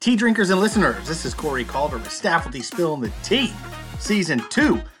Tea drinkers and listeners, this is Corey Calder with Staffley Spilling the Tea, Season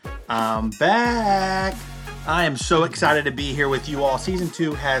 2. I'm back. I am so excited to be here with you all. Season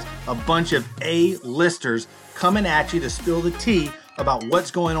 2 has a bunch of A-listers coming at you to spill the tea about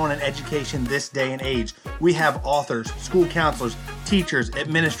what's going on in education this day and age. We have authors, school counselors, teachers,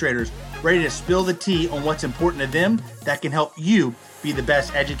 administrators ready to spill the tea on what's important to them that can help you be the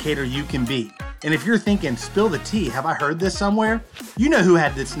best educator you can be. And if you're thinking, spill the tea, have I heard this somewhere? You know who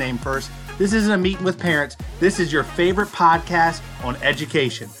had this name first. This isn't a meeting with parents. This is your favorite podcast on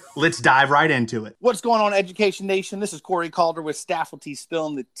education. Let's dive right into it. What's going on, Education Nation? This is Corey Calder with Staffley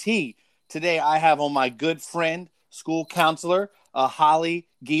Spilling the Tea. Today I have on my good friend, school counselor, Holly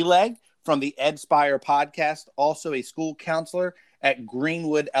Guelig from the EdSpire podcast, also a school counselor at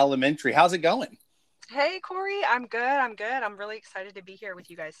Greenwood Elementary. How's it going? Hey, Corey. I'm good. I'm really excited to be here with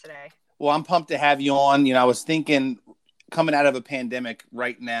you guys today. Well, I'm pumped to have you on. You know, I was thinking coming out of a pandemic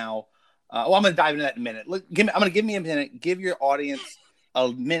right now. I'm going to dive into that in a minute. I'm going to give me a minute. Give your audience a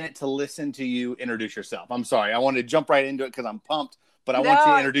minute to listen to you introduce yourself. I'm sorry. I wanted to jump right into it because I'm pumped, but I want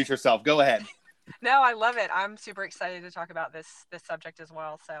you to introduce yourself. Go ahead. No, I love it. I'm super excited to talk about this subject as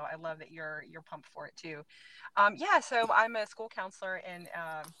well. So I love that you're pumped for it too. So I'm a school counselor in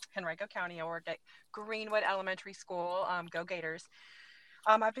Henrico County. I work at Greenwood Elementary School. Go Gators.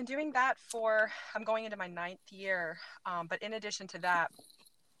 I've been doing that I'm going into my 9th year. But in addition to that,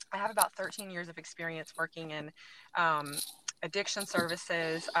 I have about 13 years of experience working in addiction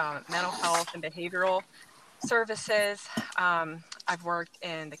services, mental health and behavioral services. I've worked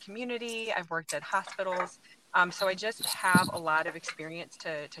in the community. I've worked at hospitals. So I just have a lot of experience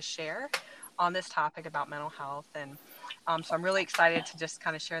to share on this topic about mental health. And so I'm really excited to just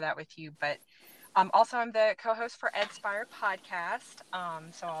kind of share that with you. But also, I'm the co-host for EdSpire podcast.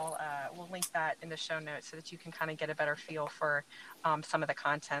 So we'll link that in the show notes so that you can kind of get a better feel for some of the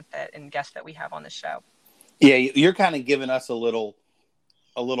content and guests that we have on the show. Yeah, you're kind of giving us a little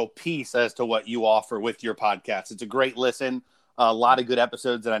piece as to what you offer with your podcast. It's a great listen. A lot of good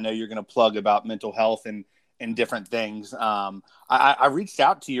episodes that I know you're going to plug about mental health and different things. I reached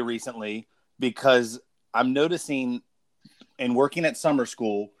out to you recently because I'm noticing in working at summer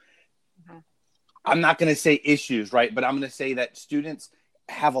school, I'm not going to say issues, right? But I'm going to say that students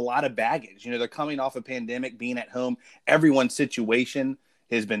have a lot of baggage. You know, they're coming off a pandemic, being at home. Everyone's situation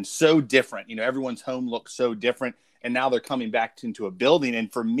has been so different. You know, everyone's home looks so different. And now they're coming back into a building.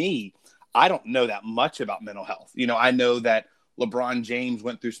 And for me, I don't know that much about mental health. You know, I know that LeBron James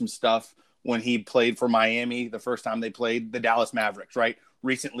went through some stuff when he played for Miami the first time they played the Dallas Mavericks, right?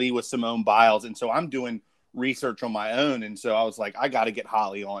 Recently with Simone Biles. And so I'm doing research on my own. And so I was like, I got to get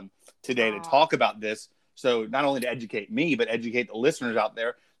Holly on today to talk about this. So not only to educate me, but educate the listeners out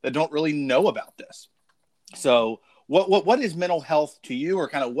there that don't really know about this. So what is mental health to you, or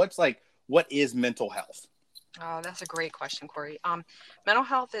kind of what is mental health? Oh, that's a great question, Corey. Mental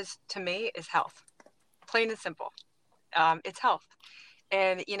health to me is health, plain and simple. It's health.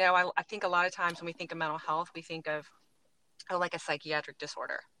 And, you know, I think a lot of times when we think of mental health, we think of like a psychiatric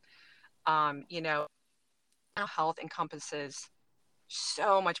disorder. You know, mental health encompasses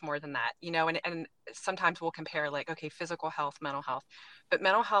so much more than that, you know, and sometimes we'll compare like, okay, physical health, mental health, but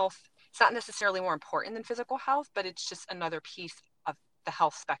mental health, it's not necessarily more important than physical health, but it's just another piece of the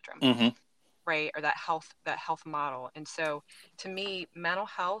health spectrum, right? Or that health model. And so to me, mental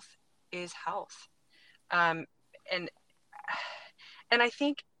health is health. And I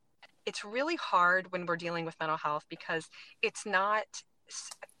think it's really hard when we're dealing with mental health because it's not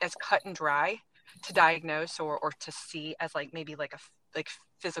as cut and dry to diagnose or to see as like maybe like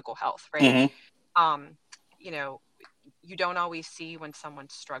physical health, right? You know, you don't always see when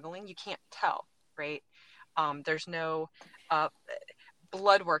someone's struggling. You can't tell, right? There's no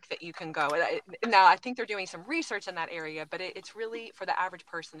blood work that you can go. Now, I think they're doing some research in that area, but it's really, for the average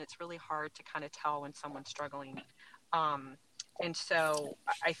person, it's really hard to kind of tell when someone's struggling. And so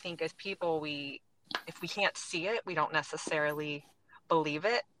I think as people, if we can't see it, we don't necessarily believe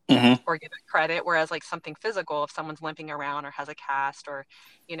it. Or give it credit, whereas like something physical, if someone's limping around or has a cast or,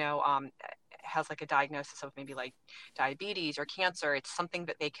 you know, has like a diagnosis of maybe like diabetes or cancer, it's something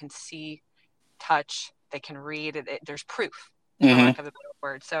that they can see, touch, they can read. There's proof, for lack of a better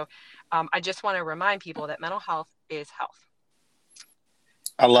word. So I just want to remind people that mental health is health.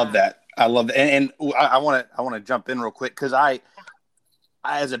 I love that. And I want to jump in real quick because I,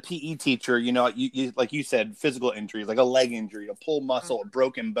 as a PE teacher, you know, you like you said, physical injuries, like a leg injury, a pulled muscle, a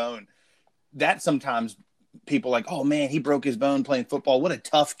broken bone. That sometimes people like, oh man, he broke his bone playing football. What a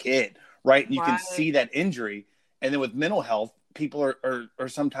tough kid, right? And you can see that injury. And then with mental health, people are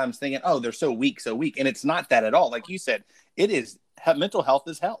sometimes thinking, oh, they're so weak. And it's not that at all. Like you said, it is mental health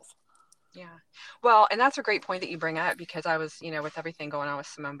is health. Yeah. Well, and that's a great point that you bring up, because I was, with everything going on with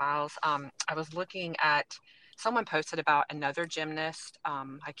Simone Biles, I was looking at, someone posted about another gymnast.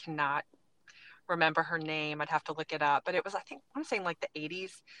 I cannot remember her name. I'd have to look it up, but it was, I think, I'm saying like the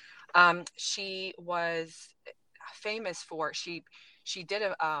 80s. She was famous for, she did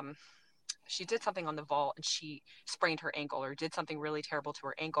she did something on the vault, and she sprained her ankle, or did something really terrible to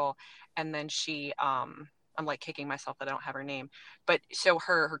her ankle. And then I'm like kicking myself that I don't have her name, but so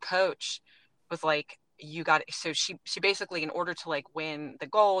her coach was like, you got it. So she basically, in order to like win the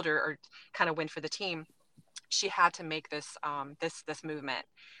gold, or kind of win for the team, she had to make this movement.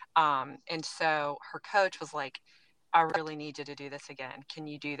 And so her coach was like, I really need you to do this again. Can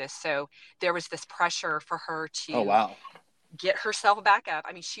you do this? So there was this pressure for her Oh, to wow. get herself back up.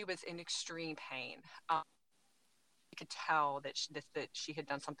 I mean, she was in extreme pain. You could tell that she had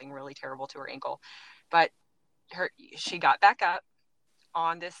done something really terrible to her ankle, but she got back up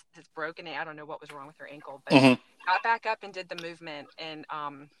on this broken. I don't know what was wrong with her ankle, but Mm-hmm. got back up and did the movement, and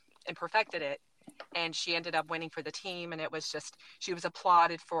perfected it. And she ended up winning for the team. And it was just, she was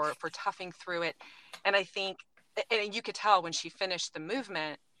applauded for toughing through it. And I think, and you could tell when she finished the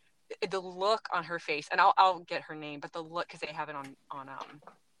movement, the look on her face, and I'll get her name, but the look, because they have it on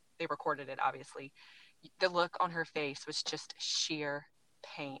they recorded it, obviously. The look on her face was just sheer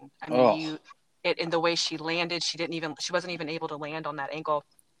pain. I mean, Oh. in the way she landed, she wasn't even able to land on that ankle.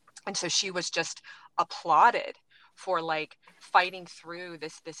 And so she was just applauded for like fighting through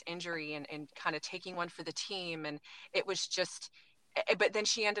this injury, and kind of taking one for the team. And it was just, but then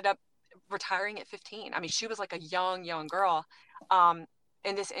she ended up retiring at 15. I mean, she was like a young girl.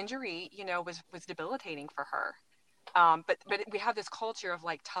 And this injury, was debilitating for her. But we have this culture of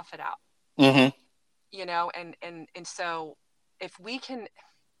like, tough it out, Mm-hmm. and so if we can,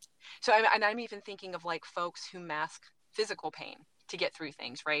 I'm even thinking of like folks who mask physical pain to get through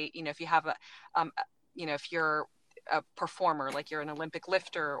things, right? If you have um, if you're a performer, like you're an Olympic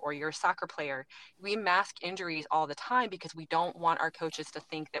lifter or you're a soccer player, we mask injuries all the time because we don't want our coaches to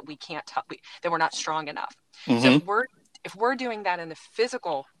think that we can't that we're not strong enough. So Mm-hmm. if we're doing that in the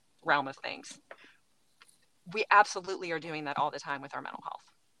physical realm of things, we absolutely are doing that all the time with our mental health.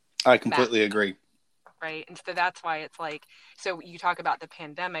 I completely agree. Right. And so that's why it's like, so you talk about the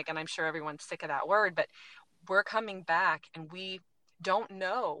pandemic, and I'm sure everyone's sick of that word, but we're coming back, and we don't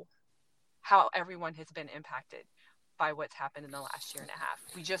know how everyone has been impacted by what's happened in the last year and a half.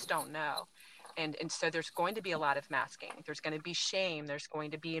 We just don't know. And so there's going to be a lot of masking. There's going to be shame. There's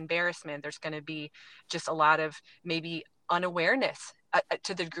going to be embarrassment. There's going to be just a lot of maybe unawareness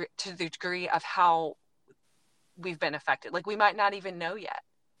to the degree of how we've been affected. Like, we might not even know yet.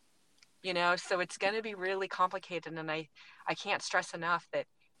 So it's going to be really complicated. And I can't stress enough that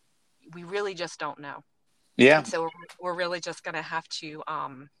we really just don't know. Yeah. And so we're really just going to have to,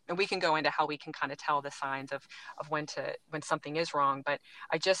 and we can go into how we can kind of tell the signs of when something is wrong. But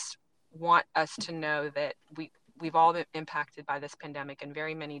I just want us to know that we've all been impacted by this pandemic in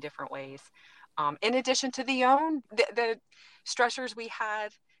very many different ways. In addition to the stressors we had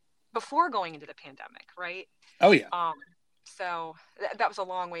before going into the pandemic, right? Oh, yeah. So that was a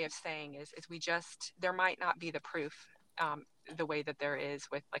long way of saying is there might not be the proof the way that there is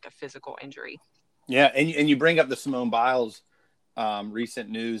with like a physical injury. Yeah, and you bring up the Simone Biles recent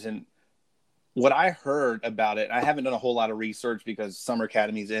news, and what I heard about it, I haven't done a whole lot of research because summer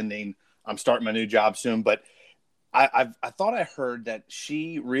academy's ending. I'm starting my new job soon, but I thought I heard that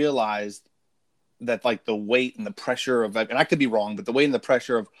she realized that like the weight and the pressure of, and I could be wrong, but the weight and the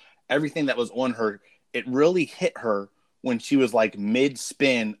pressure of everything that was on her, it really hit her when she was like mid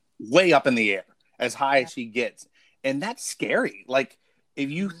spin, way up in the air, as high as she gets, and that's scary. Like, if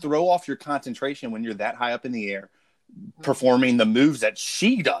you throw off your concentration when you're that high up in the air, performing the moves that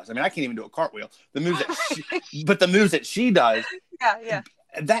she does. I mean, I can't even do a cartwheel. The moves that she does. Yeah.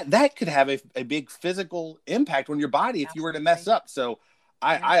 That could have a big physical impact on your body if you were to mess up. So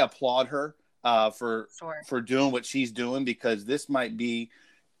I applaud her for doing what she's doing, because this might be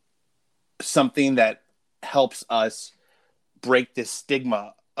something that helps us break this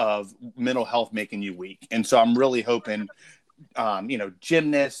stigma of mental health making you weak. And so I'm really hoping,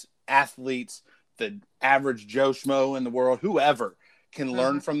 gymnasts, athletes, the average Joe Schmo in the world, whoever can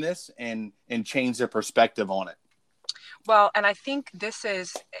learn from this and change their perspective on it. Well, and I think this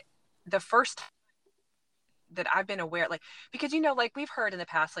is the first that I've been aware, like, because, like we've heard in the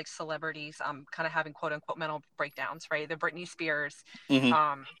past, like celebrities, kind of having quote unquote mental breakdowns, right? The Britney Spears,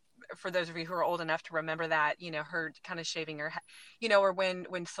 for those of you who are old enough to remember that, her kind of shaving her head, or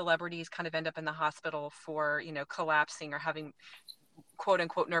when celebrities kind of end up in the hospital for, collapsing or having quote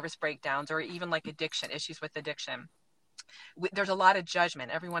unquote nervous breakdowns, or even like issues with addiction. there's a lot of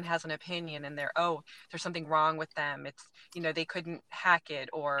judgment. Everyone has an opinion, and there's something wrong with them. It's, they couldn't hack it,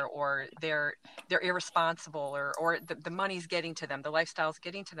 or they're irresponsible, or the money's getting to them, the lifestyle's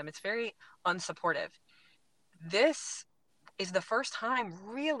getting to them. It's very unsupportive. This is the first time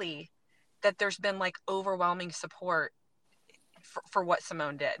really that there's been like overwhelming support for what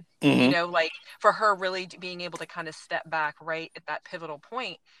Simone did. Mm-hmm. Like for her really being able to kind of step back right at that pivotal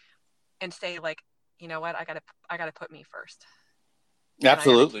point and say, like, you know what, I gotta put me first, and I gotta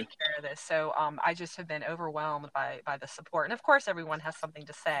Absolutely. take care of this. So I just have been overwhelmed by the support, and of course everyone has something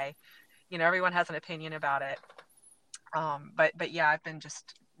to say. Everyone has an opinion about it. But yeah, I've been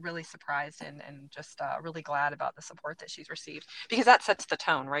just really surprised and just really glad about the support that she's received, because that sets the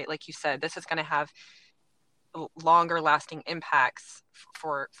tone, right? Like you said, this is going to have longer lasting impacts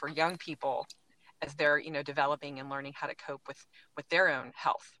for young people as they're developing and learning how to cope with their own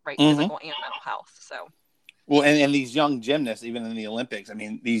health, right? Mm-hmm. Physical and mental health. So Well, and these young gymnasts, even in the Olympics, I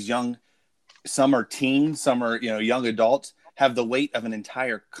mean, some are teens, some are, young adults, have the weight of an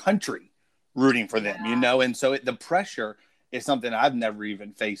entire country rooting for them, yeah, and so the pressure is something I've never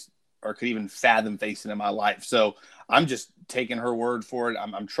even faced or could even fathom facing in my life. So I'm just taking her word for it.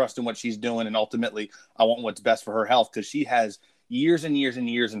 I'm trusting what she's doing, and ultimately I want what's best for her health, because she has years and years and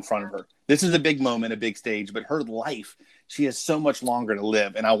years in front of her. This is a big moment, a big stage, but her life, she has so much longer to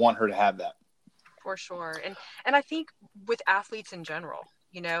live, and I want her to have that. for sure. And I think with athletes in general,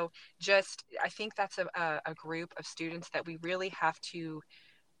 just I think that's a group of students that we really have to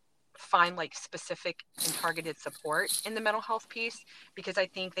find like specific and targeted support in the mental health piece, because I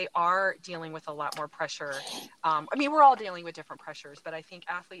think they are dealing with a lot more pressure. I mean, we're all dealing with different pressures, but I think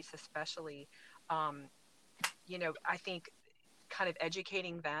athletes especially, um, I think kind of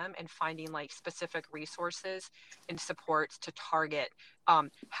educating them and finding like specific resources and supports to target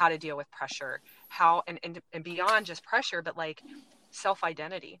how to deal with pressure, how and beyond just pressure, but like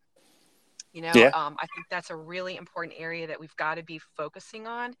self-identity. Yeah. I think that's a really important area that we've got to be focusing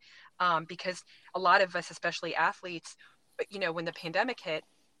on, because a lot of us, especially athletes, when the pandemic hit,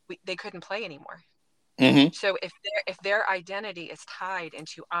 they couldn't play anymore. Mm-hmm. So if their identity is tied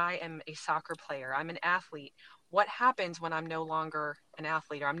into, I am a soccer player, I'm an athlete, what happens when I'm no longer an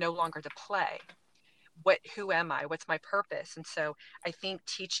athlete, or I'm no longer to play? Who am I? What's my purpose? And so I think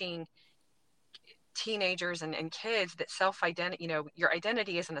teaching teenagers and kids that self-identity, your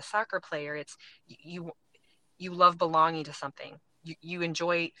identity isn't a soccer player. It's you love belonging to something. You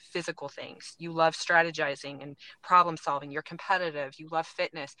enjoy physical things. You love strategizing and problem solving. You're competitive. You love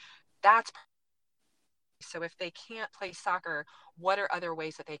fitness. That's So if they can't play soccer, what are other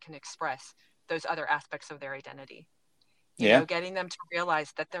ways that they can express those other aspects of their identity? Yeah. Getting them to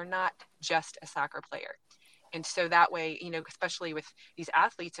realize that they're not just a soccer player. And so that way, especially with these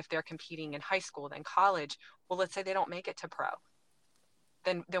athletes, if they're competing in high school, then college, well, let's say they don't make it to pro,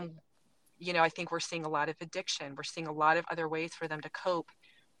 then I think we're seeing a lot of addiction. We're seeing a lot of other ways for them to cope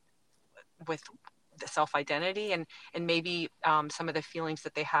with the self identity, and maybe some of the feelings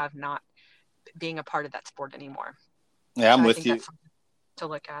that they have not being a part of that sport anymore. Yeah, I'm So I with think you. that's something to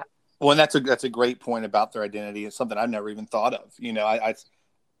look at. Well, and that's a great point about their identity. It's something I've never even thought of. I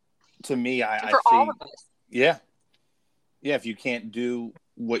to me, And I for all see. of us. Yeah, yeah. If you can't do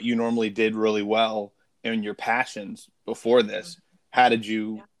what you normally did really well in your passions before this, how did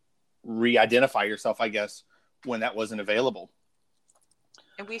you Yeah. re-identify yourself? I guess when that wasn't available.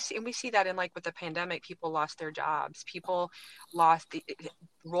 And we see that in, like, with the pandemic, people lost their jobs, people lost the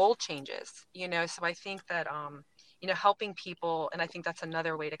role changes, so I think that helping people, and I think that's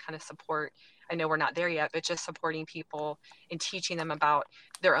another way to kind of support. I know we're not there yet, but just supporting people and teaching them about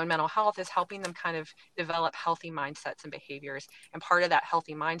their own mental health is helping them kind of develop healthy mindsets and behaviors. And part of that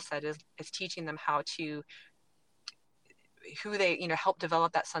healthy mindset is teaching them how to who they help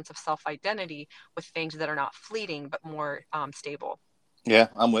develop that sense of self identity with things that are not fleeting but more stable. Yeah,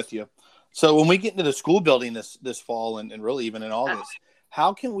 I'm with you. So when we get into the school building this fall, and really even in August,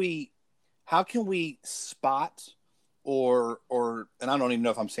 how can we spot, or and I don't even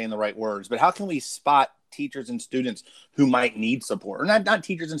know if I'm saying the right words, but how can we spot teachers and students who might need support? Or not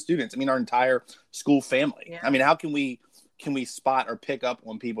teachers and students, I mean our entire school family. Yeah, I mean, how can we spot or pick up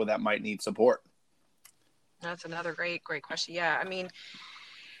on people that might need support? that's another great question. Yeah, I mean,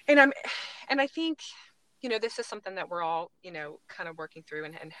 and I think this is something that we're all kind of working through,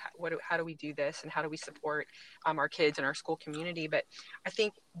 and how do we do this, and how do we support our kids and our school community. But I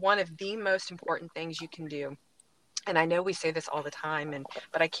think one of the most important things you can do, and I know we say this all the time,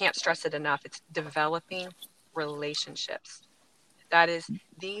 but I can't stress it enough, it's developing relationships. That is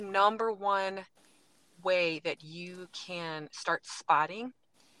the number one way that you can start spotting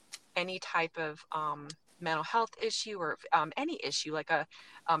any type of mental health issue or any issue like a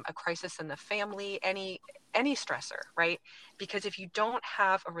crisis in the family, any stressor, right? Because if you don't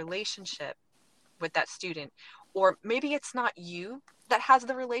have a relationship with that student, or maybe it's not you that has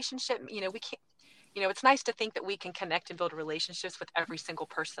the relationship, we can't, it's nice to think that we can connect and build relationships with every single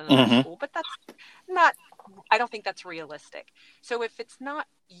person in our Mm-hmm. school, but that's not, I don't think that's realistic. So if it's not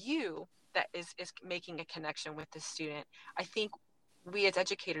you that is making a connection with the student, I think we as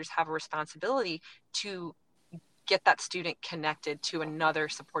educators have a responsibility to get that student connected to another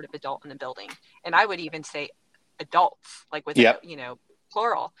supportive adult in the building. And I would even say adults, like with Yep.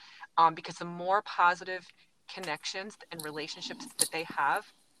 plural, because the more positive connections and relationships that they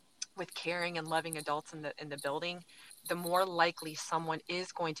have with caring and loving adults in the building, the more likely someone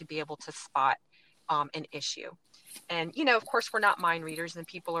is going to be able to spot an issue. And of course, we're not mind readers, and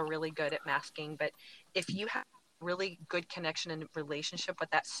people are really good at masking. But if you have really good connection and relationship with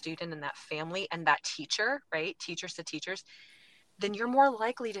that student and that family and that teacher, right? Teachers to teachers, then you're more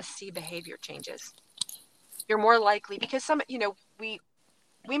likely to see behavior changes. You're more likely because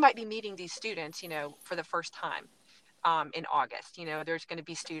we might be meeting these students, for the first time in August. There's going to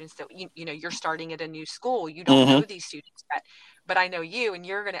be students that, you're starting at a new school. You don't Mm-hmm. know these students yet, but I know you, and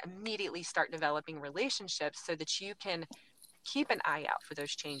you're going to immediately start developing relationships so that you can keep an eye out for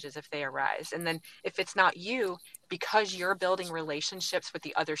those changes if they arise. And then if it's not you, because you're building relationships with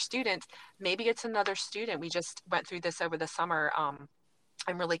the other students, maybe it's another student. We just went through this over the summer.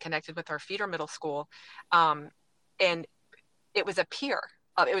 I'm really connected with our feeder middle school. And it was a peer.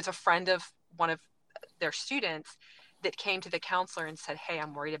 It was a friend of one of their students that came to the counselor and said, "Hey,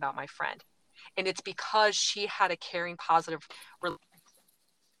 I'm worried about my friend." And it's because she had a caring, positive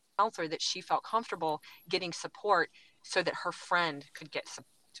counselor that she felt comfortable getting support so that her friend could get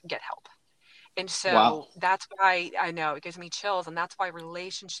help. And Wow. so that's why I know it gives me chills. And that's why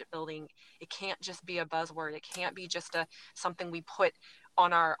relationship building, it can't just be a buzzword. It can't be just something we put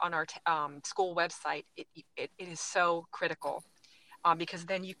on our school website. It is so critical because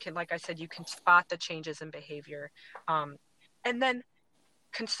then you can, like I said, you can spot the changes in behavior. And then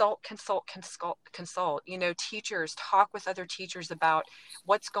consult. Teachers, talk with other teachers about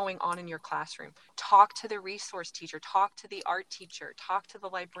what's going on in your classroom. Talk to the resource teacher, talk to the art teacher, talk to the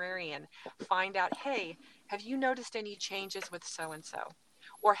librarian. Find out, hey, have you noticed any changes with so and so?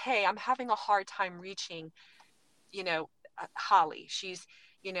 Or hey, I'm having a hard time reaching, Holly.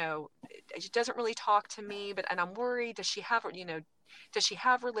 You know, she doesn't really talk to me, and I'm worried. Does she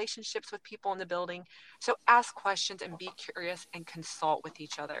have relationships with people in the building? So ask questions and be curious and consult with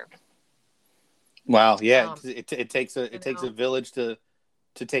each other. Wow. Yeah. Um, It takes a you know, village to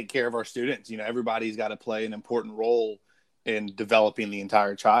take care of our students. Everybody's got to play an important role in developing the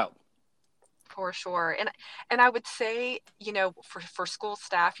entire child. for sure. And I would say, for school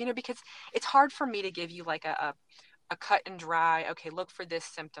staff, because it's hard for me to give you like a cut and dry, okay, look for this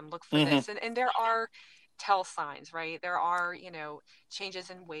symptom, look for Mm-hmm. this. And there are tell signs, right? There are, changes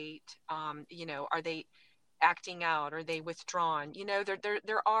in weight. Are they acting out? Are they withdrawn?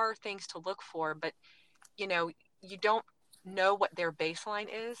 There are things to look for, but you know, you don't know what their baseline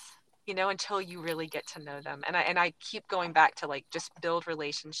is, until you really get to know them. And I keep going back to like just build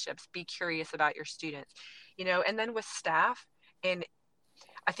relationships, be curious about your students, and then with staff. And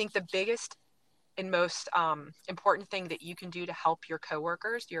I think the biggest and most important thing that you can do to help your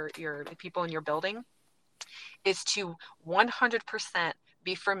coworkers, the people in your building, is to 100%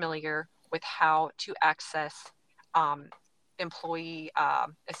 be familiar with how to access um, employee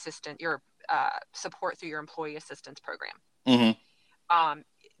assistant, your support through your employee assistance program. Mm-hmm. Um,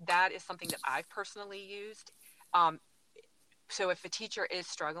 that is something that I've personally used. Um, so if a teacher is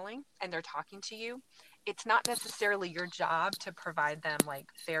struggling and they're talking to you, it's not necessarily your job to provide them like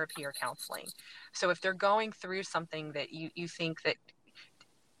therapy or counseling. So if they're going through something that you think that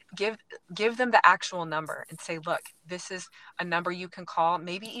give give them the actual number and say, look, this is a number you can call,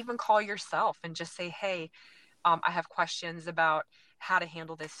 maybe even call yourself and just say, hey, I have questions about how to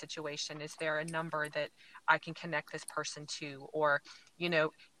handle this situation. Is there a number that I can connect this person to? Or, you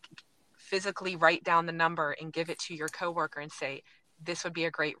know, physically write down the number and give it to your coworker and say, this would be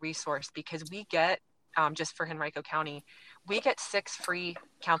a great resource, because we get, just for Henrico County, we get 6 free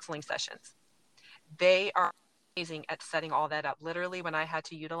counseling sessions. They are amazing at setting all that up. Literally, when I had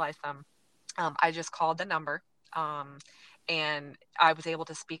to utilize them, I just called the number, um, and I was able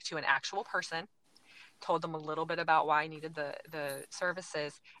to speak to an actual person, told them a little bit about why I needed the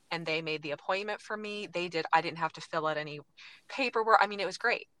services, and they made the appointment for me. I didn't have to fill out any paperwork. I mean, it was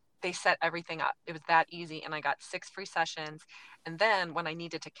great. They set everything up. It was that easy, and I got 6 free sessions. And then when I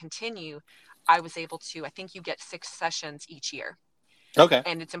needed to continue, I was able to, I think you get 6 sessions each year. Okay.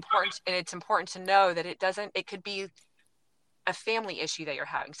 And it's important to know that it could be a family issue that you're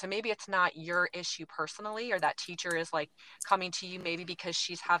having. So maybe it's not your issue personally, or that teacher is like coming to you maybe because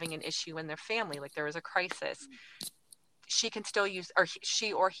she's having an issue in their family, like there was a crisis. She can still use, or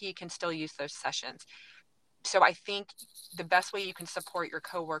she or he can still use those sessions. So I think the best way you can support your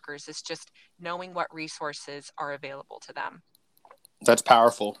coworkers is just knowing what resources are available to them. That's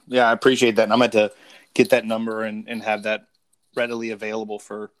powerful. Yeah, I appreciate that. And I'm going to get that number and have that readily available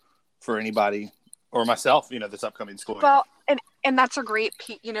for anybody or myself, this upcoming school year. Well, and that's a great,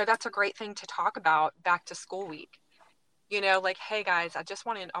 that's a great thing to talk about back to school week. Like, hey guys, I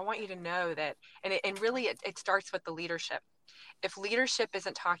want you to know that, and really it starts with the leadership. If leadership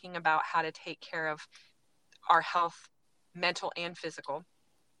isn't talking about how to take care of our health, mental and physical,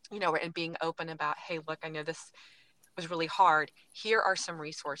 and being open about, hey, look, I know this was really hard. Here are some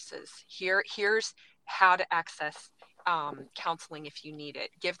resources. Here's how to access counseling if you need it.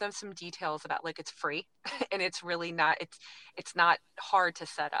 Give them some details about, like, it's free and it's really not, it's not hard to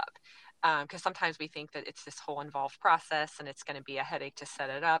set up. Because sometimes we think that it's this whole involved process and it's going to be a headache to set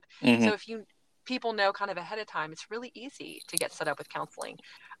it up. Mm-hmm. So if people know kind of ahead of time, it's really easy to get set up with counseling.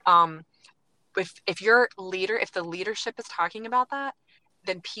 If the leadership is talking about that,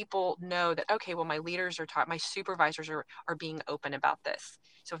 then people know that, okay, well, my leaders are my supervisors are being open about this.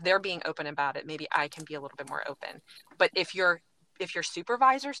 So if they're being open about it, maybe I can be a little bit more open. But if your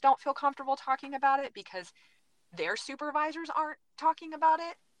supervisors don't feel comfortable talking about it because their supervisors aren't talking about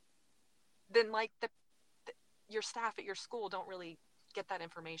it, then like your staff at your school don't really get that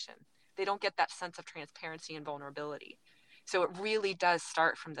information. They don't get that sense of transparency and vulnerability. So it really does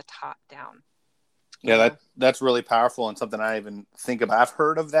start from the top down. Yeah, that's really powerful and something I even think about. I've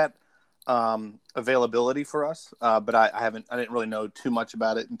heard of that availability for us, but I didn't really know too much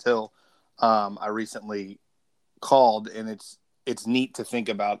about it until I recently called, and it's neat to think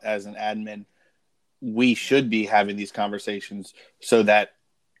about as an admin. We should be having these conversations so that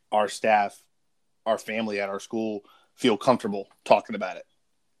our staff, our family at our school feel comfortable talking about it.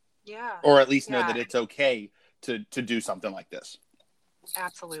 Yeah. Or at least know that it's okay to do something like this.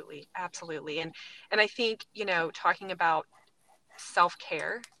 Absolutely. And I think, talking about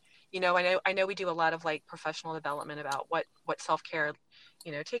self-care, I know we do a lot of like professional development about what self-care,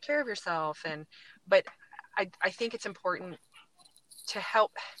 take care of yourself. But I think it's important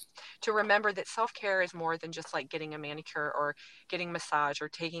to remember that self-care is more than just like getting a manicure or getting a massage or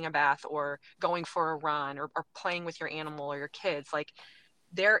taking a bath or going for a run or playing with your animal or your kids. Like,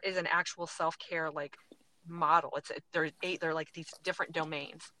 there is an actual self-care like model. They're like these different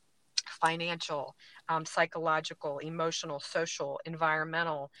domains: financial, psychological, emotional, social,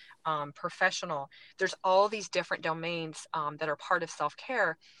 environmental, professional. There's all these different domains that are part of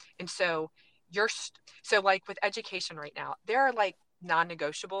self-care. And so like with education right now, there are like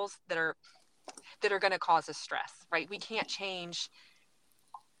non-negotiables that are going to cause us stress, right? We can't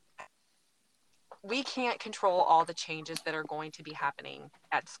control all the changes that are going to be happening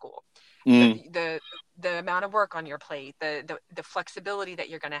at school. The amount of work on your plate, the flexibility that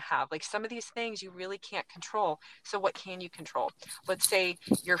you're going to have, like some of these things you really can't control. So what can you control? Let's say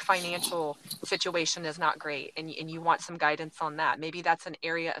your financial situation is not great and you want some guidance on that. Maybe that's an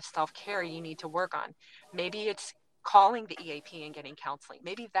area of self-care you need to work on. Maybe it's calling the EAP and getting counseling.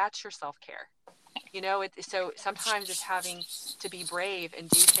 Maybe that's your self-care. So sometimes it's having to be brave and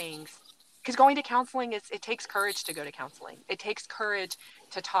do things, because going to counseling it takes courage to go to counseling. It takes courage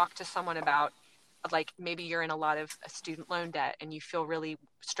to talk to someone about, like, maybe you're in a lot of student loan debt and you feel really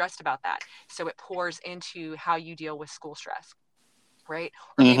stressed about that. So it pours into how you deal with school stress, right?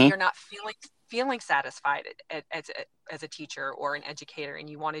 Or maybe you're not feeling satisfied as a teacher or an educator and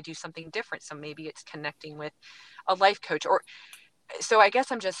you want to do something different. So maybe it's connecting with a life coach. So I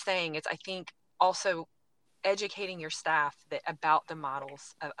guess I'm just saying I think also educating your staff about the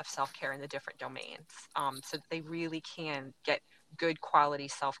models of self-care in the different domains, so that they really can get good quality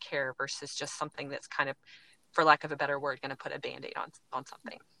self-care versus just something that's kind of, for lack of a better word, going to put a Band-Aid on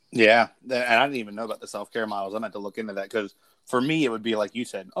something. Yeah, and I didn't even know about the self-care models. I'm going to look into that, because for me, it would be like you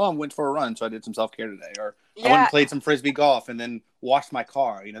said, I went for a run, so I did some self-care today. Or I went and played some Frisbee golf and then washed my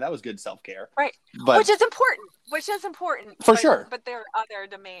car. That was good self-care. Right, but, which is important. For sure. But there are other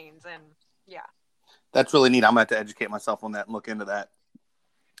domains, and yeah. That's really neat. I'm going to have to educate myself on that and look into that.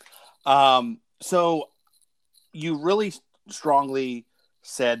 So you really strongly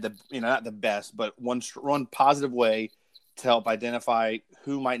said that, not the best, but one positive way to help identify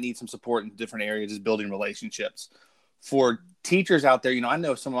who might need some support in different areas is building relationships. For teachers out there, I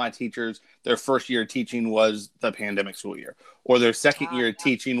know some of my teachers, their first year of teaching was the pandemic school year, or their second year of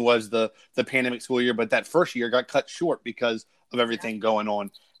teaching was the pandemic school year, but that first year got cut short because of everything going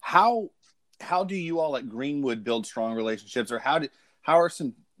on. How do you all at Greenwood build strong relationships, or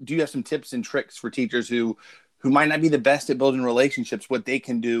do you have some tips and tricks for teachers who might not be the best at building relationships, what they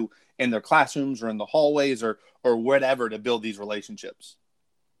can do in their classrooms or in the hallways or whatever to build these relationships?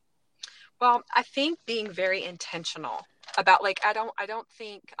 Well, I think being very intentional about, like, I don't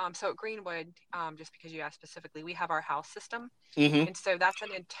think so at Greenwood, just because you asked specifically, we have our house system, Mm-hmm. and so that's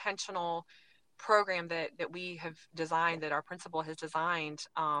an intentional program that we have designed, that our principal has designed,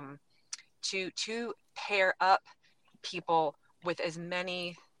 to pair up people with as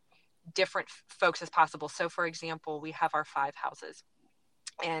many different folks as possible. So, for example, we have our 5 houses,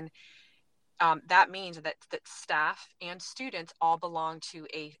 and that means that staff and students all belong to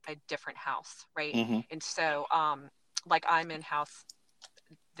a different house, right? Mm-hmm. And so, like, I'm in house.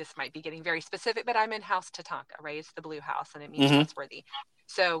 This might be getting very specific, but I'm in house Tatanka, right? It's the blue house, and it means Mm-hmm. trustworthy.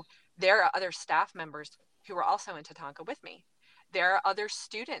 So there are other staff members who are also in Tatanka with me. There are other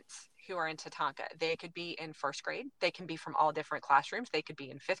students who are in Tatanka. They could be in first grade. They can be from all different classrooms. They could be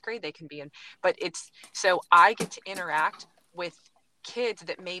in fifth grade. They can be in, but it's so I get to interact with kids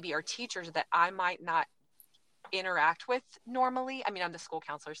that maybe are teachers that I might not interact with normally. I mean, I'm the school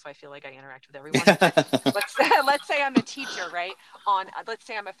counselor, so I feel like I interact with everyone. But let's say I'm a teacher, right? Let's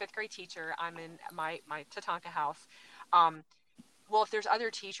say I'm a fifth grade teacher. I'm in my Tatanka house. Um, well, if there's other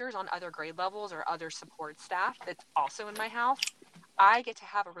teachers on other grade levels or other support staff that's also in my house, I get to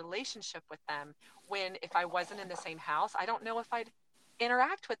have a relationship with them. When if I wasn't in the same house, I don't know if I'd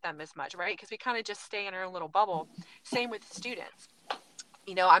interact with them as much, right? Because we kind of just stay in our own little bubble. Same with students.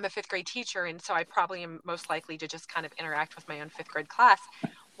 I'm a fifth grade teacher, and so I probably am most likely to just kind of interact with my own fifth grade class.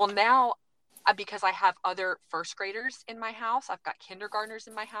 Well, now, because I have other first graders in my house, I've got kindergartners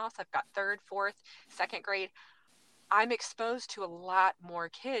in my house, I've got third, fourth, second grade. I'm exposed to a lot more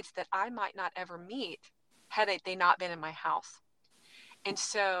kids that I might not ever meet had they not been in my house. And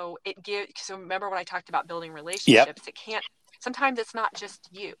so so remember when I talked about building Yep. relationships, sometimes it's not just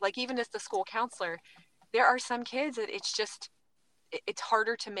you. Like, even as the school counselor, there are some kids that it's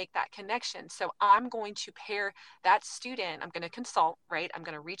harder to make that connection. So I'm going to pair that student. I'm going to consult, right? I'm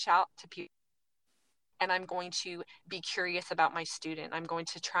going to reach out to people, and I'm going to be curious about my student. I'm going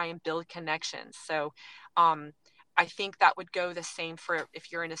to try and build connections. So, I think that would go the same for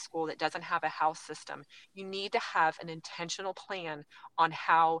if you're in a school that doesn't have a house system. You need to have an intentional plan on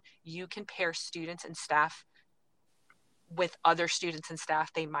how you can pair students and staff with other students and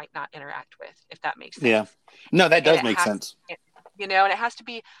staff they might not interact with, if that makes sense. Yeah. No, that And does make sense. and it has to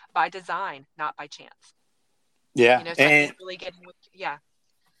be by design, not by chance. Yeah. So I And think really getting with, yeah.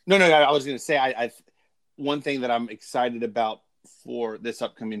 no, I was going to say, I one thing that I'm excited about for this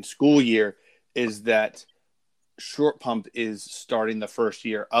upcoming school year is that Short Pump is starting the first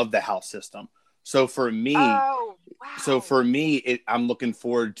year of the house system. So for me, Oh, wow. I'm looking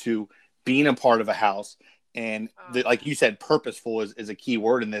forward to being a part of a house. And Oh, like you said, purposeful is a key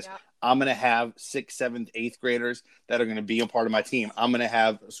word in this. yeah. I'm going to have 6th, 7th, 8th graders that are going to be a part of my team. I'm going to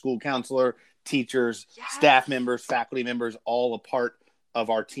have a school counselor, teachers, staff Yes. members, faculty members, all a part of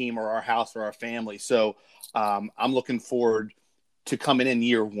our team or our house or our family. So I'm looking forward to coming in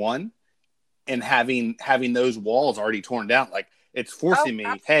year one and having those walls already torn down. Like, it's Oh, forcing me,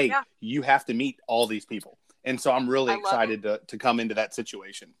 absolutely. hey, Yeah. you have to meet all these people. And so I'm really I love it. excited to come into that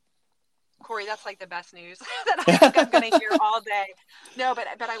situation. Corey, that's like the best news that I think I'm going to hear all day. No, but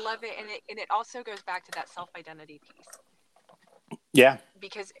I love it. And it also goes back to that self-identity piece, Yeah.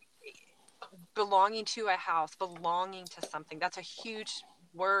 because belonging to a house, belonging to something, that's a huge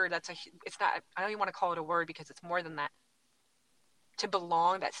word. It's not, I don't even want to call it a word because it's more than that. To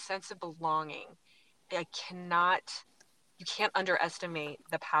belong, that sense of belonging, I cannot, you can't underestimate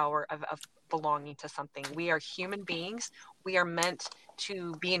the power of belonging to something. We are human beings. We are meant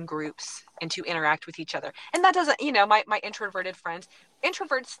to be in groups and to interact with each other. And that doesn't, my introverted friends,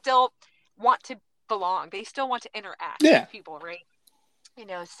 introverts still want to belong. They still want to interact Yeah. with people, right?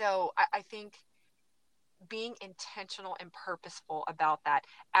 So I think being intentional and purposeful about that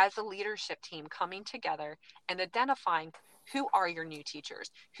as a leadership team, coming together and identifying who are your new teachers,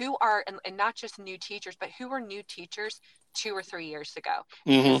 who are, and not just new teachers, but who were new teachers 2 or 3 years ago.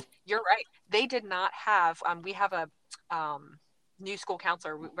 Mm-hmm. Because you're right, they did not have, we have a new school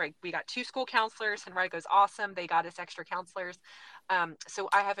counselor. We got 2 school counselors. Henrico's awesome. They got us extra counselors. So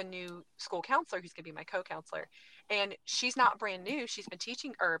I have a new school counselor who's going to be my co-counselor. And she's not brand new. She's been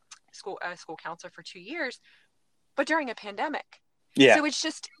teaching or school counselor for 2 years, but during a pandemic. Yeah. So it's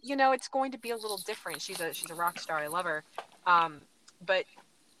just, it's going to be a little different. She's a rock star. I love her. But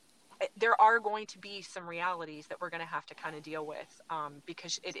there are going to be some realities that we're going to have to kind of deal with,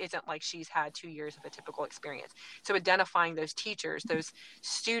 because it isn't like she's had 2 years of a typical experience. So identifying those teachers, those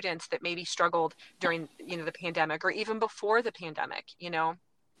students that maybe struggled during, the pandemic or even before the pandemic,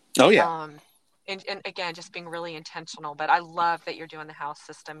 Oh yeah. And again, just being really intentional. But I love that you're doing the house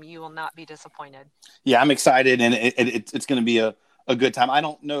system. You will not be disappointed. Yeah, I'm excited, and it's going to be a good time. I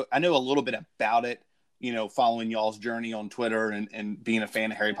don't know. I know a little bit about it, following y'all's journey on Twitter and being a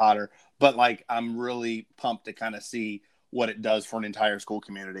fan of Harry Potter. But like, I'm really pumped to kind of see what it does for an entire school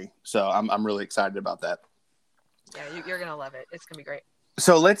community. So I'm really excited about that. Yeah, you're going to love it. It's going to be great.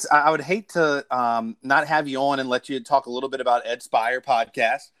 So I would hate to not have you on and let you talk a little bit about Ed Spire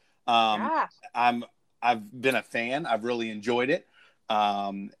podcast. Um, Yeah. I've been a fan. I've really enjoyed it.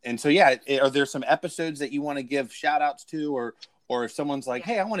 And so, yeah, are there some episodes that you want to give shout outs to, or if someone's like,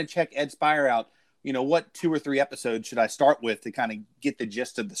 hey, I want to check Ed Spire out, what 2 or 3 episodes should I start with to kind of get the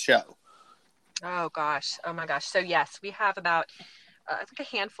gist of the show? Oh gosh. Oh my gosh. So yes, we have about, I think,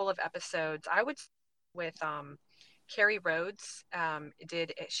 a handful of episodes. I would with, Carrie Rhodes.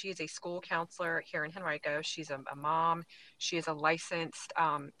 She is a school counselor here in Henrico. She's a mom. She is a licensed,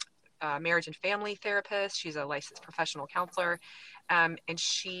 marriage and family therapist. She's a licensed professional counselor. And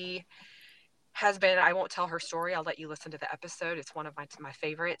she has been, I won't tell her story. I'll let you listen to the episode. It's one of my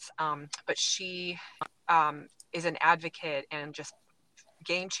favorites. But she is an advocate and just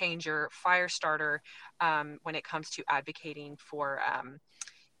game changer, fire starter, when it comes to advocating for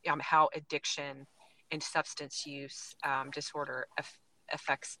how addiction and substance use disorder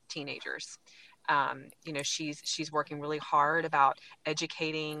affects teenagers. She's working really hard about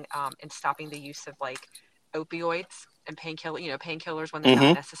educating and stopping the use of like opioids and painkillers when they're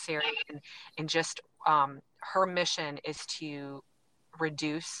not necessary, and just her mission is to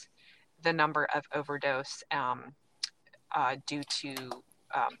reduce the number of overdose due to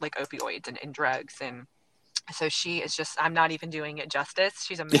like opioids and drugs. And so she is just, I'm not even doing it justice.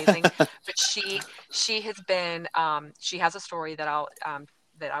 She's amazing. But she has been, she has a story that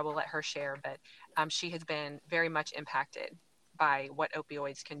I will let her share, but she has been very much impacted by what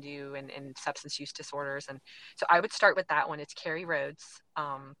opioids can do and substance use disorders. And so I would start with that one. It's Carrie Rhodes.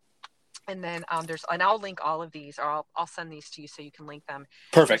 And then and I'll link all of these, or I'll send these to you so you can link them.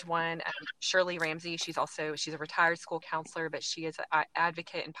 Perfect. There's one, Shirley Ramsey. She's a retired school counselor, but she is an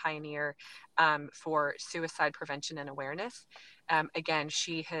advocate and pioneer for suicide prevention and awareness. Again,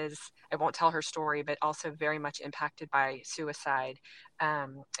 I won't tell her story, but also very much impacted by suicide,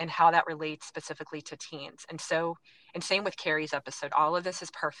 and how that relates specifically to teens. And same with Carrie's episode. All of this is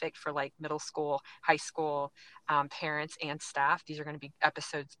perfect for like middle school, high school, parents and staff. These are going to be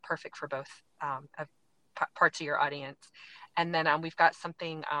episodes perfect for both parts of your audience. And then we've got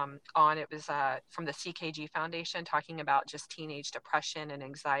something on. It was from the CKG Foundation, talking about just teenage depression and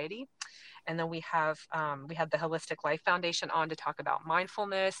anxiety. And then we had the Holistic Life Foundation on to talk about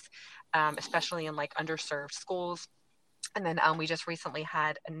mindfulness, especially in like underserved schools. And then we just recently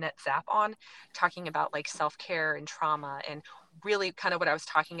had Annette Zapp on talking about like self-care and trauma, and really kind of what I was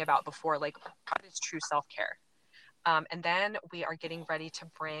talking about before, like what is true self-care. And then we are getting ready to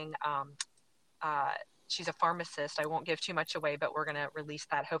bring, she's a pharmacist. I won't give too much away, but we're going to release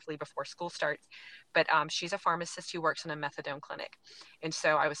that hopefully before school starts. But she's a pharmacist who works in a methadone clinic. And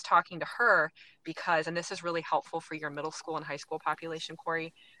so I was talking to her because, and this is really helpful for your middle school and high school population,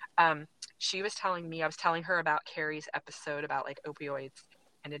 Corey. She was telling me, I was telling her about Carrie's episode about like opioids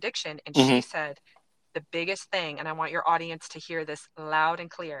and addiction. And she said, the biggest thing, and I want your audience to hear this loud and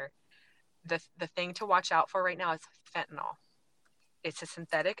clear, the thing to watch out for right now is fentanyl. It's a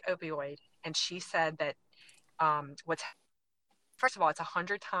synthetic opioid. And she said that first of all, it's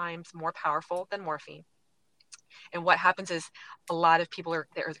 100 times more powerful than morphine. And what happens is a lot of people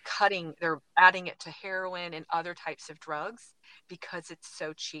they're adding it to heroin and other types of drugs because it's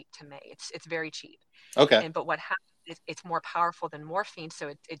so cheap to make. It's very cheap. Okay. But what happens is it's more powerful than morphine. So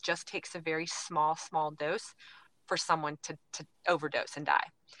it just takes a very small dose for someone to overdose and die.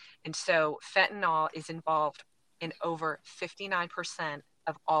 And so fentanyl is involved in over 59%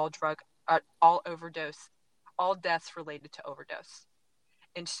 of all deaths related to overdose.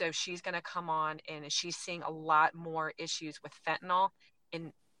 And so she's going to come on, and she's seeing a lot more issues with fentanyl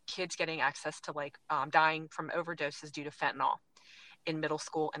in kids getting access to like dying from overdoses due to fentanyl in middle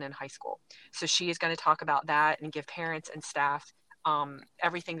school and in high school. So she is going to talk about that and give parents and staff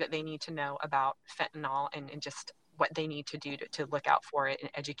everything that they need to know about fentanyl and just what they need to do to look out for it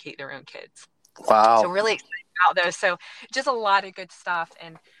and educate their own kids. Wow. So really excited about those. So just a lot of good stuff.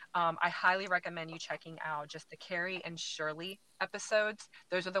 And I highly recommend you checking out just the Carrie and Shirley episodes.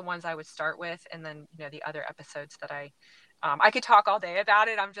 Those are the ones I would start with. And then, the other episodes that I I could talk all day about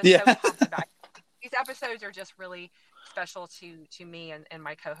it. I'm just so Yeah. pumped about it. These episodes are just really special to me and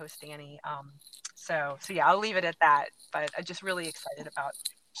my co-host Danny. So yeah, I'll leave it at that. But I'm just really excited about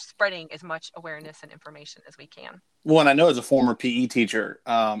spreading as much awareness and information as we can. Well, and I know as a former PE teacher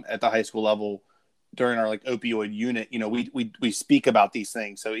at the high school level during our like opioid unit, we speak about these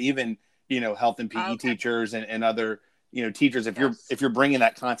things. So even, health and PE Okay. teachers and other, teachers, Yes. if you're bringing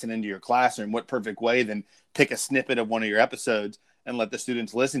that content into your classroom, what perfect way than pick a snippet of one of your episodes and let the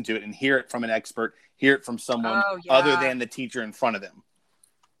students listen to it and hear it from an expert, hear it from someone Oh other yeah. than the teacher in front of them.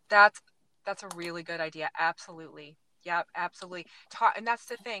 That's that's a really good idea. Absolutely. Yep, absolutely. Talk, and that's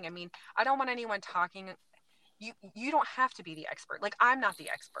the thing. I mean, I don't want anyone talking. You don't have to be the expert. Like I'm not the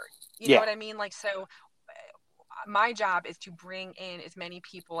expert. You know Yeah. what I mean? Like so my job is to bring in as many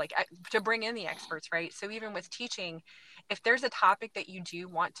people like to bring in the experts, right? So even with teaching, if there's a topic that you do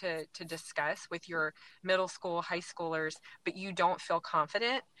want to discuss with your middle school, high schoolers, but you don't feel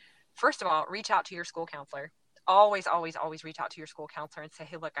confident, first of all, reach out to your school counselor. Always, always, always reach out to your school counselor and say,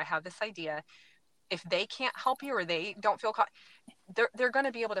 hey, look, I have this idea. If they can't help you or they don't feel they're going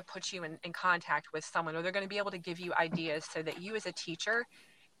to be able to put you in contact with someone, or they're going to be able to give you ideas so that you as a teacher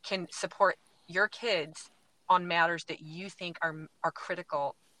can support your kids on matters that you think are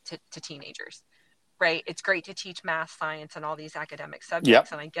critical to teenagers, right? It's great to teach math, science, and all these academic Yep.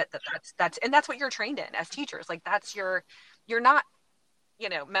 subjects, and I get that that's what you're trained in as teachers. Like that's you're not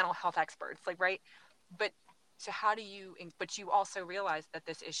mental health experts, like, right? But so how do you, but you also realize that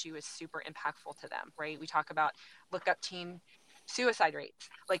this issue is super impactful to them, right? We talk about look up teen suicide rates.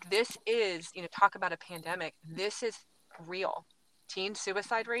 Like this is, talk about a pandemic. This is real. Teen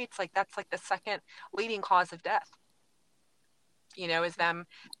suicide rates, like that's like the second leading cause of death, is them,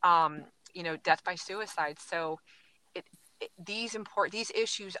 death by suicide. So these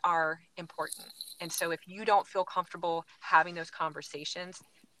issues are important. And so if you don't feel comfortable having those conversations,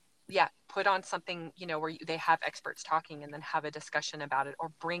 yeah, put on something, where they have experts talking and then have a discussion about it,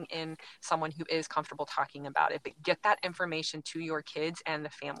 or bring in someone who is comfortable talking about it, but get that information to your kids and the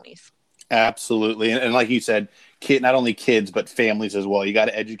families. Absolutely. And like you said, not only kids, but families as well. You got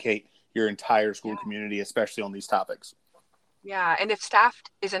to educate your entire Yeah. school community, especially on these topics. Yeah. And if staff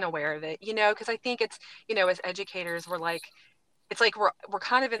isn't aware of it, because I think it's, as educators, we're like, it's like we're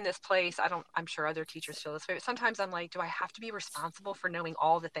kind of in this place. I'm sure other teachers feel this way, but sometimes I'm like, do I have to be responsible for knowing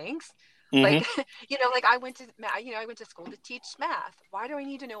all the things? Mm-hmm. Like, like I went to I went to school to teach math. Why do I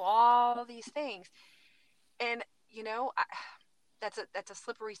need to know all these things? And that's a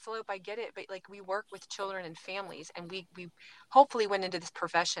slippery slope. I get it, but like we work with children and families, and we hopefully went into this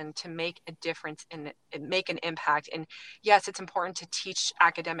profession to make a difference and make an impact. And yes, it's important to teach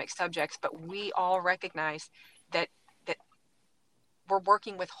academic subjects, but we all recognize that that we're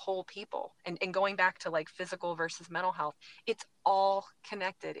working with whole people, and going back to like physical versus mental health, it's all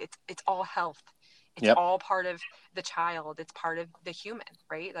connected. It's all health. It's Yep. all part of the child. It's part of the human,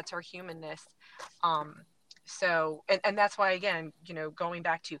 right? That's our humanness. um so and that's why, again, going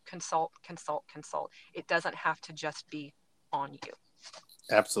back to consult, consult, consult. It doesn't have to just be on you.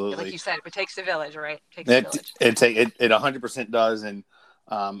 Like Absolutely. you said, it takes a village, right? It takes a It village. it 100% does. And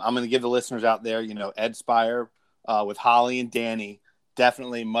I'm going to give the listeners out there, Ed Spire with Holly and Danny,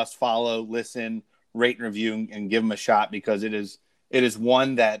 definitely must follow, listen, rate and review, and give them a shot, because it is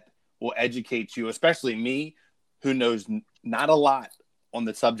one that will educate you, especially me, who knows not a lot on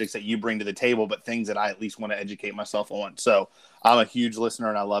the subjects that you bring to the table, but things that I at least want to educate myself on. So I'm a huge listener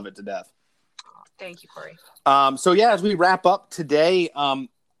and I love it to death. Thank you, Corey. So yeah, as we wrap up today, are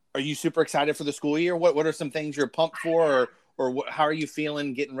you super excited for the school year? What are some things you're pumped for, or how are you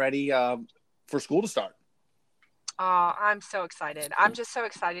feeling getting ready for school to start? Oh, I'm so excited. I'm just so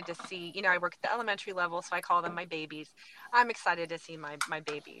excited to see, I work at the elementary level, so I call them my babies. I'm excited to see my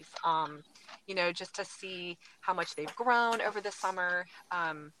babies. Just to see how much they've grown over the summer.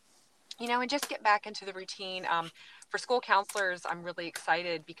 And just get back into the routine. For school counselors, I'm really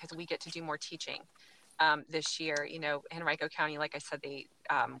excited because we get to do more teaching this year. Henrico County, like I said, we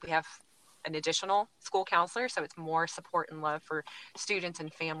have an additional school counselor, so it's more support and love for students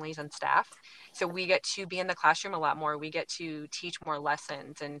and families and staff. So we get to be in the classroom a lot more. We get to teach more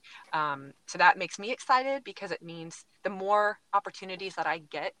lessons, and so that makes me excited, because it means the more opportunities that I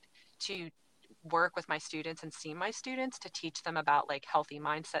get to work with my students and see my students, to teach them about like healthy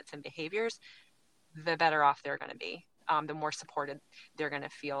mindsets and behaviors, the better off they're going to be. The more supported they're going to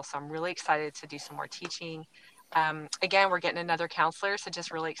feel. So I'm really excited to do some more teaching. Again, we're getting another counselor, so just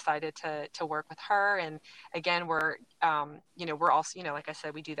really excited to work with her. And again, we're also, like I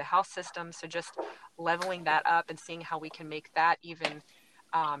said, we do the house system, so just leveling that up and seeing how we can make that even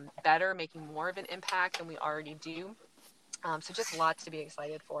better, making more of an impact than we already do. So just lots to be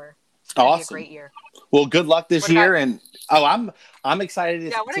excited for. It's going to be a Awesome. great year. Well, good luck this What about year. you? And oh, I'm excited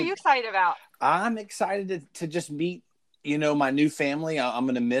Yeah, what are to you excited about? I'm excited to just meet, my new family. I'm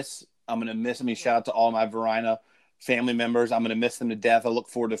gonna miss. I'm gonna miss. I mean, Yeah. shout out to all my Verina family members. I'm gonna miss them to death. I look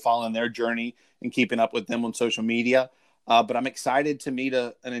forward to following their journey and keeping up with them on social media. But I'm excited to meet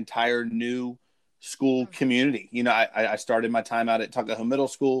an entire new school Mm-hmm. community. I started my time out at Tuckahoe Middle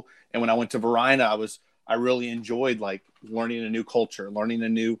School, and when I went to Verina, I really enjoyed like learning a new culture, learning a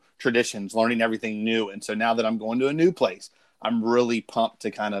new traditions, learning everything new. And so now that I'm going to a new place, I'm really pumped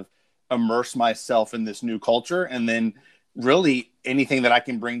to kind of immerse myself in this new culture, and then really anything that I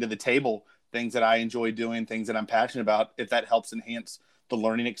can bring to the table, things that I enjoy doing, things that I'm passionate about, if that helps enhance the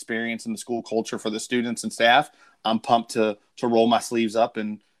learning experience and the school culture for the students and staff, I'm pumped to roll my sleeves up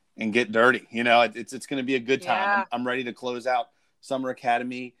and get dirty. It's going to be a good time. I'm, Yeah. I'm ready to close out summer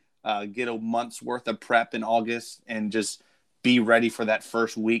academy, get a month's worth of prep in August, and just be ready for that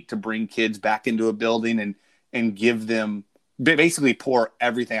first week to bring kids back into a building and give them, basically pour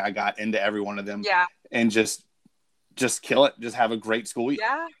everything I got into every one of them, Yeah. and just kill it. Just have a great school year.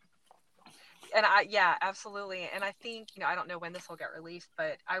 Yeah. Yeah, absolutely. And I think, I don't know when this will get released,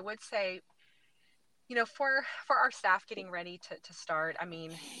 but I would say, for our staff getting ready to start, I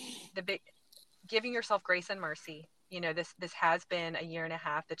mean, the big giving yourself grace and mercy. This has been a year and a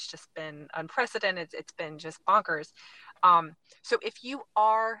half that's just been unprecedented. It's been just bonkers. So if you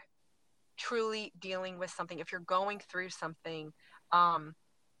are truly dealing with something, if you're going through something, and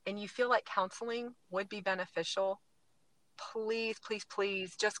you feel like counseling would be beneficial, please, please,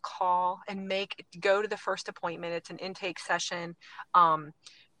 please just call and go to the first appointment. It's an intake session. Um,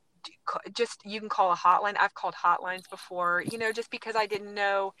 just you can call a hotline. I've called hotlines before, just because I didn't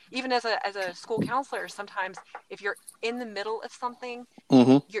know, even as a school counselor, sometimes if you're in the middle of something,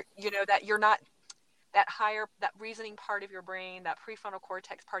 Mm-hmm. that you're not, that reasoning part of your brain, that prefrontal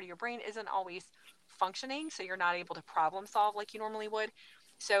cortex part of your brain isn't always functioning, so you're not able to problem solve like you normally would.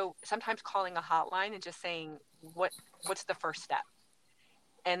 So sometimes calling a hotline and just saying what's the first step,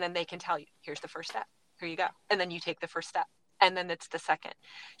 and then they can tell you, here's the first step, here you go, and then you take the first step, and then it's the second.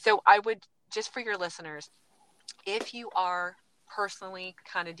 So I would, just for your listeners, if you are personally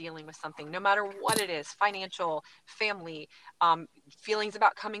kind of dealing with something, no matter what it is, financial, family, feelings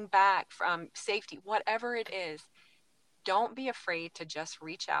about coming back from safety, whatever it is, don't be afraid to just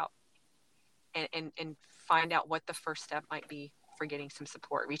reach out and find out what the first step might be for getting some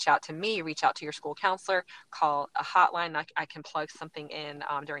support. Reach out to me, reach out to your school counselor, call a hotline. I can plug something in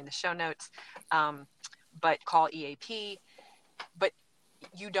during the show notes, but call EAP. But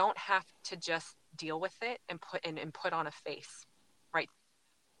you don't have to just deal with it and put on a face, right?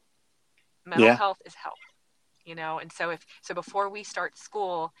 Mental Yeah, health is health, and so before we start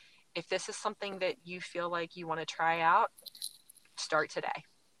school, if this is something that you feel like you want to try out, start today.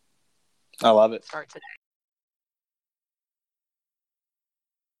 I love it. Start today.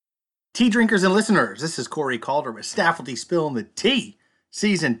 Tea drinkers and listeners, this is Corey Calder with Staffordly Spilling the Tea,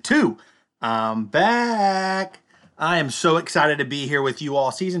 Season 2. I'm back. I am so excited to be here with you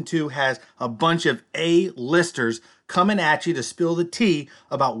all. Season 2 has a bunch of A-listers coming at you to spill the tea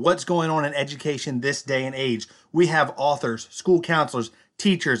about what's going on in education this day and age. We have authors, school counselors,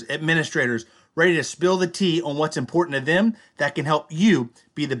 teachers, administrators ready to spill the tea on what's important to them that can help you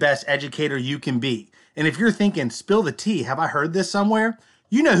be the best educator you can be. And if you're thinking, spill the tea, have I heard this somewhere?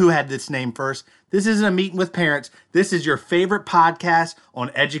 You know who had this name first. This isn't a meeting with parents. This is your favorite podcast on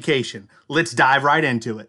education. Let's dive right into it.